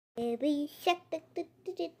Baby shark, baby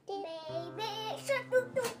shark,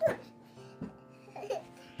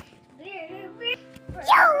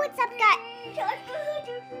 Yo, what's up, guys? Yo,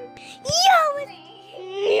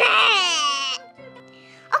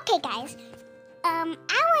 okay, guys. I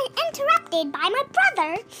was interrupted by my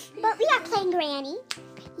brother, but we are playing Granny.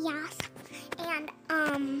 Yes, and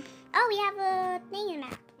oh, we have a thing in the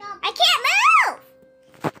map. I can't move.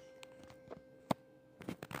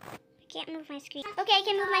 I can't move my screen. Okay, I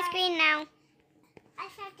can move my screen now. I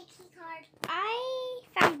found the key card. I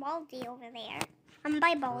found Baldy over there. I'm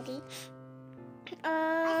by Baldy. I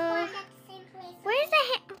spawned at the same place. Where's the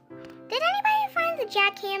Did anybody find the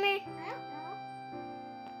jackhammer? I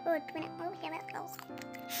don't know. Oh, here it goes.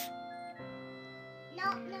 No,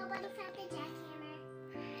 nobody found the jackhammer.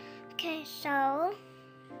 Okay, so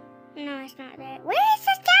no, it's not there. Where is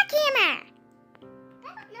this jackhammer? I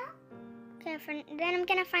don't know. Okay, then I'm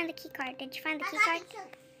gonna find the key card. Did you find the key I card? got the key.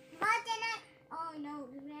 But then oh no,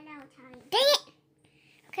 we ran out of time. Dang it!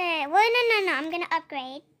 Okay, well, no. I'm gonna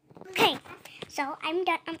upgrade. Okay, so I'm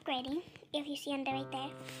done upgrading. If you see under right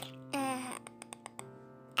there.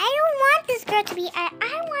 I don't want this girl to be it.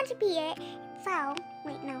 I want to be it. So,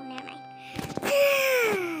 wait, no, never mind.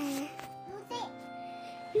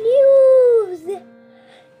 Who's it?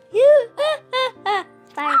 News!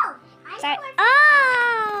 Sorry. Oh, I Sorry. know Oh!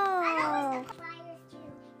 I know it's the suppliers too.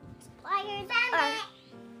 Suppliers Found are...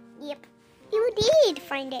 Yep. You did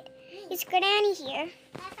find it. It's Granny here.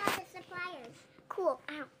 I found the suppliers. Cool.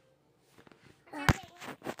 Ow. I found it.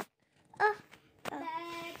 Oh.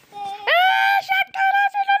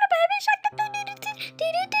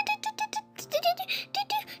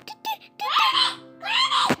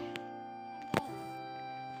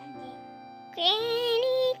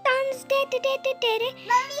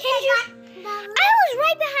 I was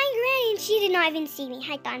right behind Granny and she did not even see me.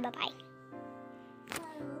 Hi, Don. Bye-bye. At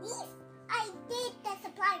least I did the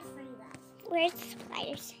suppliers for you guys. Where's the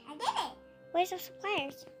suppliers? I did it. Where's the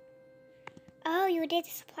suppliers? Oh, you did the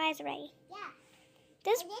supplies already. Yeah.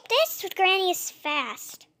 This Granny is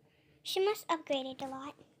fast. She must upgrade it a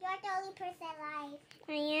lot. You're the only person alive.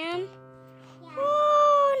 I am? Yeah.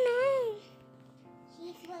 Oh, no.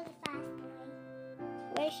 She's really fast,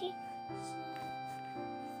 boy. Where is she? She's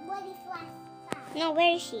really fast. No,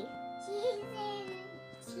 where is she?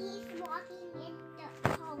 She's walking in the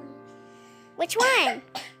hallway. Which one?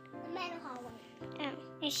 The middle hallway. Oh,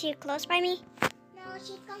 is she close by me? No,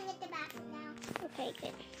 she's going at the bathroom now. Okay,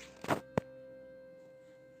 good.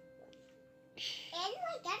 And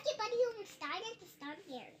like everybody almost died at the start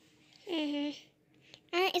here.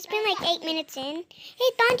 It's been like 8 minutes in.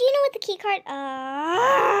 Hey, Don, do you know what the key card?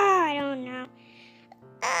 I don't know.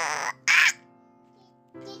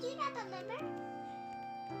 Did you not remember?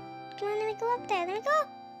 Come on, let me go up there. Let me go.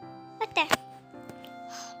 Up there.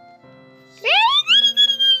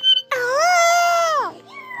 Oh!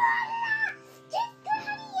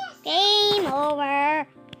 Game over.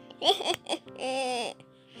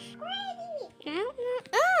 No.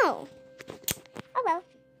 Oh. Oh well.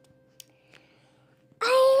 I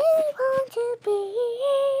want to be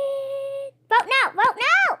it. Vote no. Vote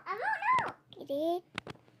no. I don't know. You did.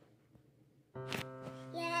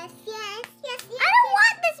 Yes. I don't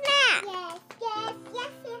want this map. Yes.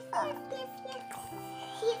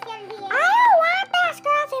 She's gonna be it. I don't want this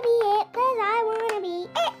girl to be it because I want to be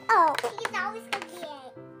it. Oh. She's always gonna be it.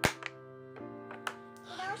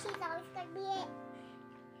 You know she's always gonna be it.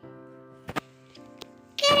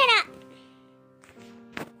 Get it up.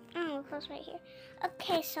 Oh, we're close right here.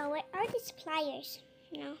 Okay, so where are the suppliers?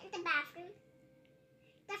 No. In the bathroom.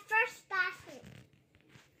 The first bathroom.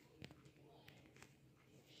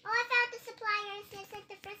 Oh, I found the suppliers. It's like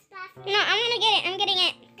the first bathroom. No, I'm gonna get it. I'm getting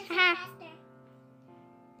it. It's Haha. faster.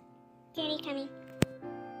 Granny coming.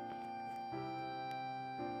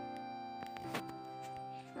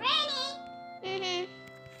 Granny!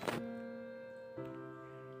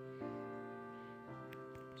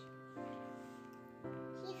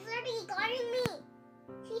 She's literally guarding me.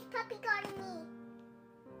 She's puppy guarding me.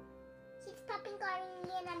 She's puppy guarding me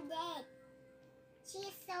and I'm dead. She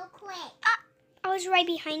is so quick. I was right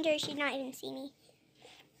behind her. She did not even see me.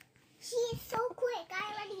 She is so quick.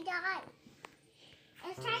 I already died. I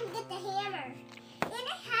was trying to get the hammer. And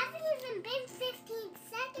it hasn't even been 15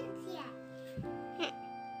 seconds yet.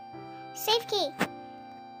 Safe key.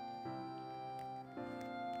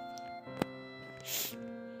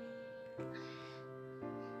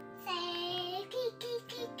 Safe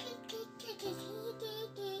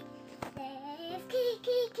key.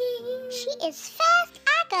 She is fast. I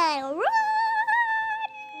gotta run.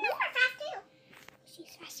 You are fast too.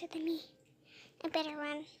 She's faster than me. I better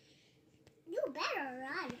run. You better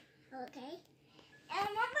run.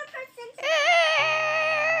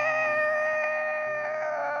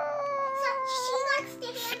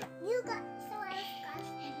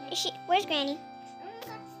 Where's Granny?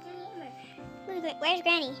 Where's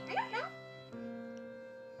Granny? I don't know.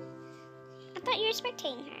 I thought you were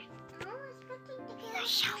spectating her. I was expecting to get You're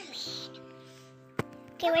so mean.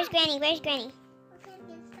 Okay, where's Granny? Where's Granny? Okay, I'm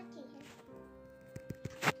gonna spectate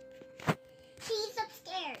her. She's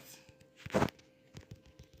upstairs.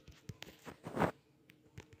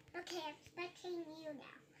 Okay, I'm spectating you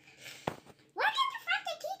now. Why did you find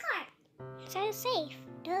the key card? So safe.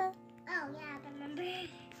 Duh. Oh, yeah, I remember.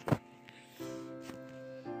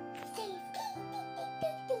 Safe key.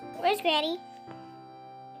 Where's Granny?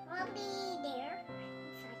 Probably there.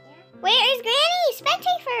 Inside there. Where is Granny?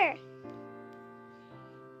 Spectate her.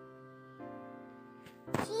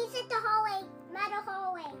 She's in the hallway. Metal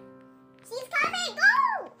hallway. She's coming.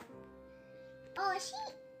 Go! Oh, is she?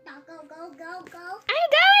 No, go. I'm going,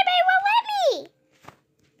 but it won't let me.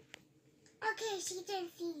 Okay, she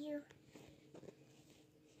didn't see you.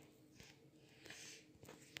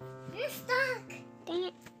 You're stuck. Dang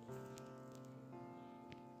it.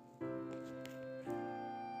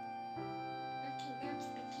 Okay, now I'm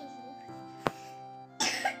spectating you.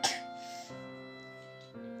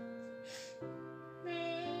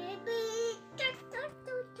 Baby.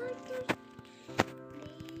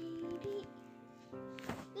 Baby.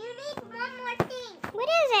 You need one more thing. What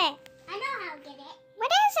is it? I know how to get it.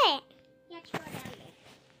 What is it? You have to go down there.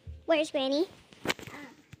 Where's Granny?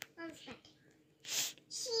 I'm spectating.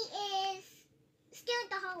 She is still in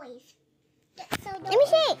the hallways. So Let me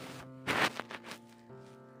see.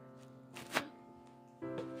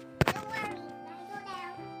 Don't worry. Let me go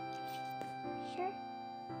down. Sure.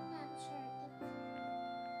 I'm sure.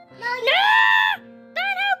 No!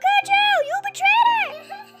 Don, how could you? You betrayed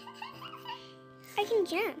her. I can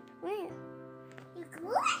jump. Where? You good?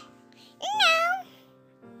 No.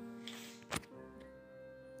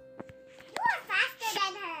 You are faster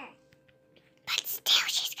than her. But still,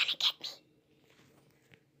 she's gonna get me.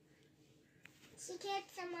 She killed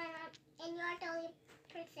someone up, and you're the only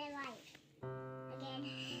person alive. Again.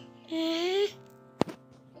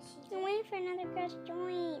 I'm waiting for another girl to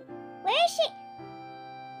join. Where is she?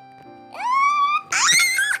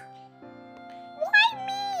 Why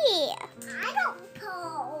me? I don't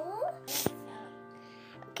know.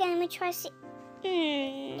 Okay, let me try to see.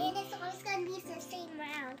 And it's always going to be the same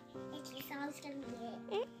round. It's always going to be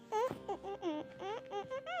it.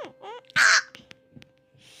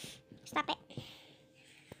 Stop it.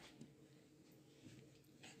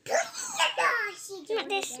 She Not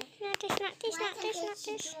joined this. again. Not this. Not this. Why Not this. can't Not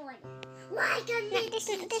she this. join? Why can't Not this.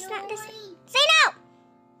 she Not this. Not this. join? Say no.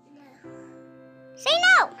 No. Say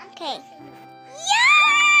no. I'm Okay. gonna say no.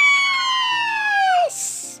 Yes.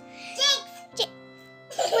 Jinx!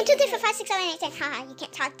 1, 2, 3, 4, 5, 6, 7, 8, 10. Haha, you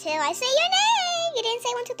can't talk till I say your name. You didn't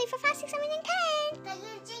say 1, 2, 3, 4, 5, 6, 7, 8, 10. But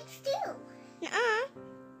you're Jinx too. Nuh-uh.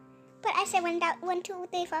 But I said 1, 2,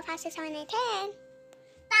 3, 4, 5, 6, 7, 8, 10.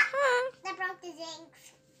 That broke the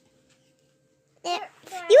Jinx. You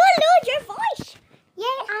will lose your voice.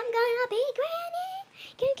 Yeah, I'm gonna be Granny.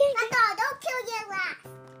 Don't kill your last.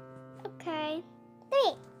 Okay.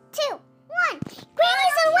 3, 2, 1.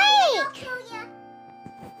 Granny's awake. Don't kill you.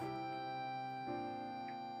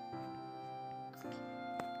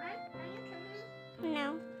 Are you killing me? No.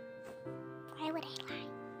 Why would I lie?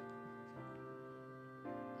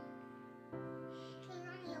 Can you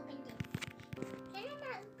let me open this? Can I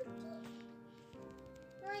not open this?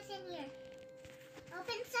 What's in here?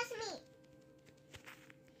 Open sesame.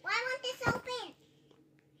 Why won't this open?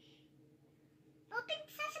 Open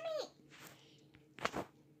sesame.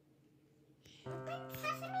 Open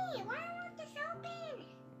sesame. Why won't this open?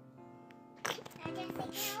 I guess it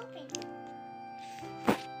can't open.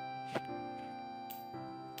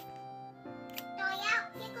 No, yeah,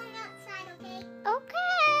 you're going outside, okay?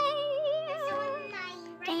 Okay. There's someone lying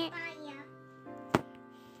Dang right it. by you.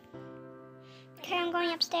 Okay, I'm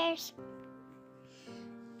going upstairs.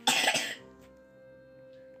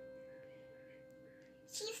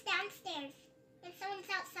 She's downstairs, and someone's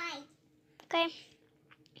outside. Okay.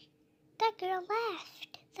 That girl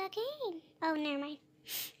left the game. Oh, never mind.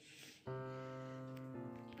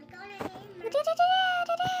 I'm going in.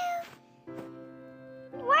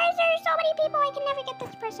 Why is there so many people? I can never get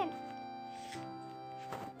this person.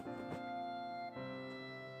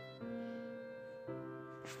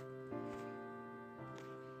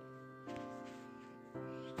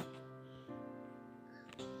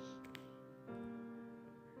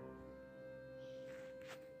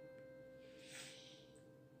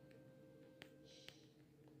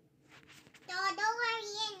 Don't worry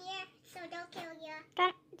in here, so don't kill you.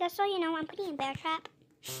 Just so you know, I'm putting a bear trap.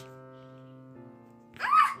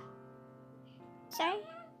 Ah! Sorry.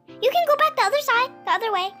 You can go back the other side, the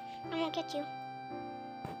other way. I won't get you.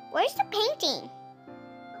 Where's the painting?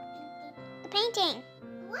 The painting.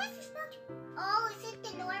 What is this supposed to? Oh, is it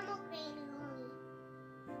the normal Granny only?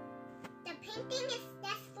 The painting is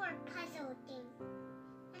that's for puzzle thing.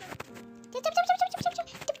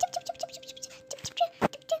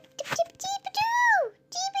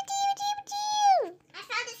 I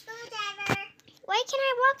found a screwdriver. Why can't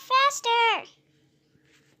I walk faster?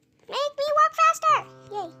 Make me walk faster!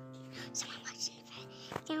 Yay. Someone walks in the bed.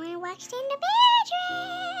 Someone walks in the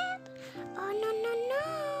bedroom. Oh, no, no, no.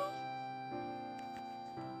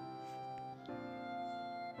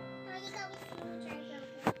 Oh, you got me screwdriver.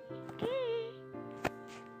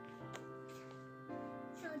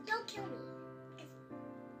 So don't kill me.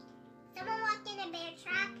 Someone walked in a bear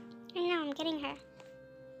trap. I know, I'm getting her.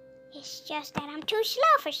 It's just that I'm too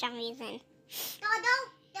slow for some reason. No,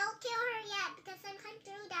 don't kill her yet because I'm coming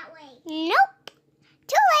through that way. Nope.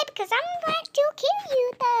 Too late because I'm going to kill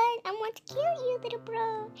you then. I want to kill you, little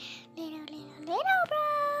bro. Little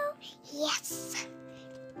bro. Yes.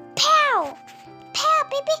 Pow. Pow,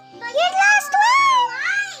 baby. But You're the last one.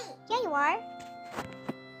 Why? Yeah, you are.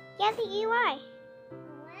 Yeah, you are. What?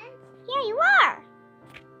 Yeah, you are.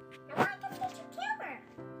 Why did you kill her?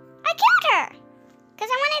 I killed her.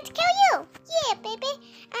 Because I wanted to kill you. Yeah, baby. Baby.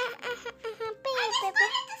 I just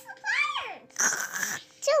wanted the suppliers.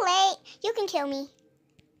 Too late. You can kill me.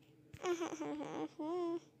 I will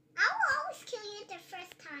always kill you the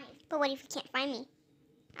first time. But what if you can't find me?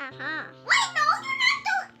 Wait, no,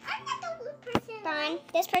 I'm not the one person. Done.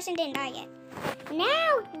 This person didn't die yet.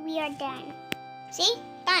 Now we are done. See?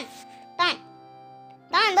 Done. Done.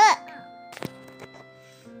 Done, look.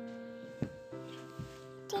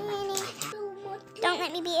 Don't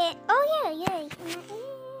let me be it. Oh, yeah.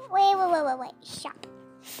 Wait. Shop.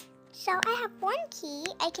 So I have one key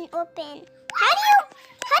I can open.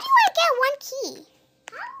 How do I get one key?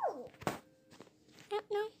 How? I don't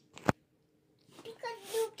know.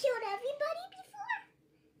 Because you killed everybody before?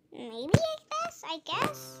 Maybe I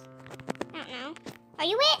guess. I don't know. Are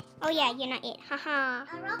you it? Oh yeah, you're not it. Haha. A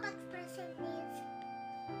Robux person is it.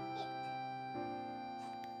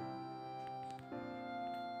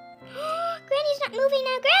 Granny's not moving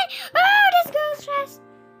now. Oh, this girl's fast.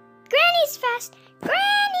 Granny's fast.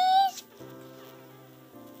 Granny's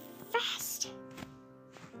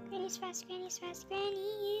fast.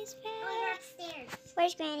 Granny is Oh, you're fast. upstairs.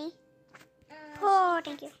 Where's Granny? Oh,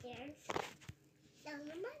 thank you. upstairs. So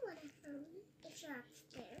you might want to phone me if you're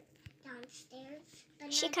upstairs, downstairs. But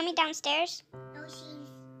Is she not- coming downstairs? No, she's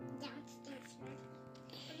downstairs first.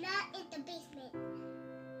 But not in the basement.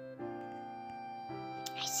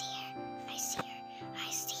 I see her.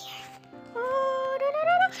 Oh, no. I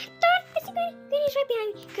see Granny. Granny's right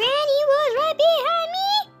behind me. Granny was right behind me.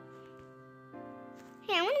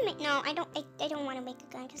 Hey, I want to make. No, I don't. I don't want to make a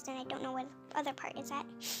gun because then I don't know where the other part is at.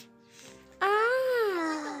 The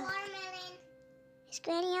Ah. watermelon. Is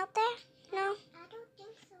Granny out there? No. I don't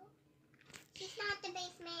think so. She's not in the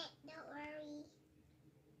basement. Don't worry.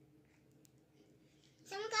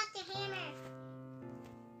 Someone got the hammer.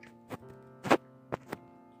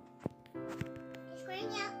 Is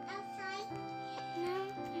Granny outside? No, I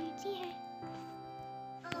don't see her.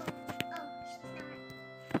 Oh, she's not.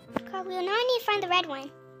 Cogwheel. Now I need to find the red one.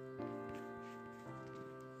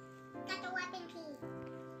 Got the weapon key.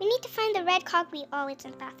 We need to find the red cogwheel. Oh, it's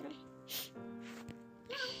in the bathroom.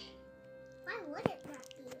 Why would it not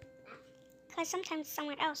be that? Because sometimes it's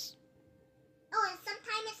somewhere else. Oh, and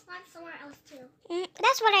sometimes it's spawned somewhere else too.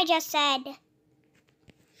 That's what I just said.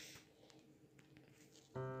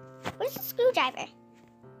 Where's the screwdriver? I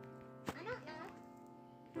don't know.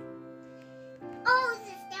 Oh, this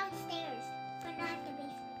is downstairs, but not in the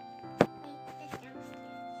basement. Wait, this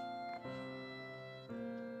downstairs.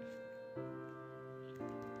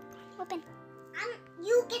 Open.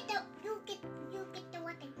 You get the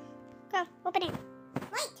weapon. Go. Open it.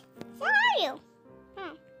 Wait. Where are you?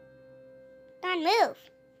 Oh. Don, move.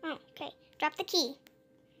 Oh, okay. Drop the key.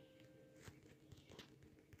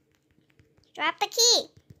 Drop the key.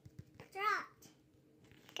 Dropped.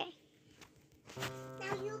 Okay.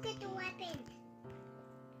 Now you get the weapon.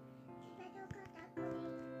 I don't got that good.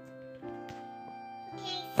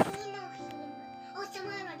 Okay, see no hammer. Oh,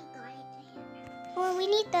 someone already got it, the hammer. Well, we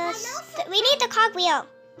need the know we need the cogwheel.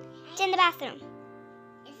 It's in the bathroom.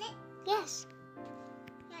 Is it? Yes.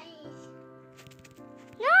 Yeah, it is.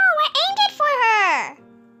 No, I aimed it for her.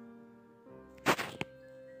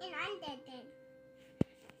 And I'm dead then.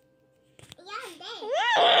 Yeah, I'm dead.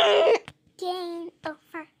 Game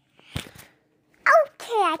over.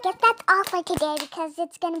 Okay, I guess that's all for today because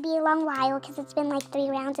it's going to be a long while because it's been like 3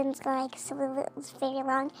 rounds and it's like it's very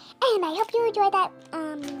long. And I hope you enjoyed that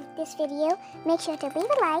this video. Make sure to leave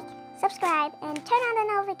a like, subscribe, and turn on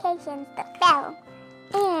the notifications, the bell.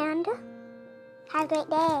 And have a great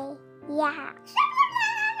day. Yeah.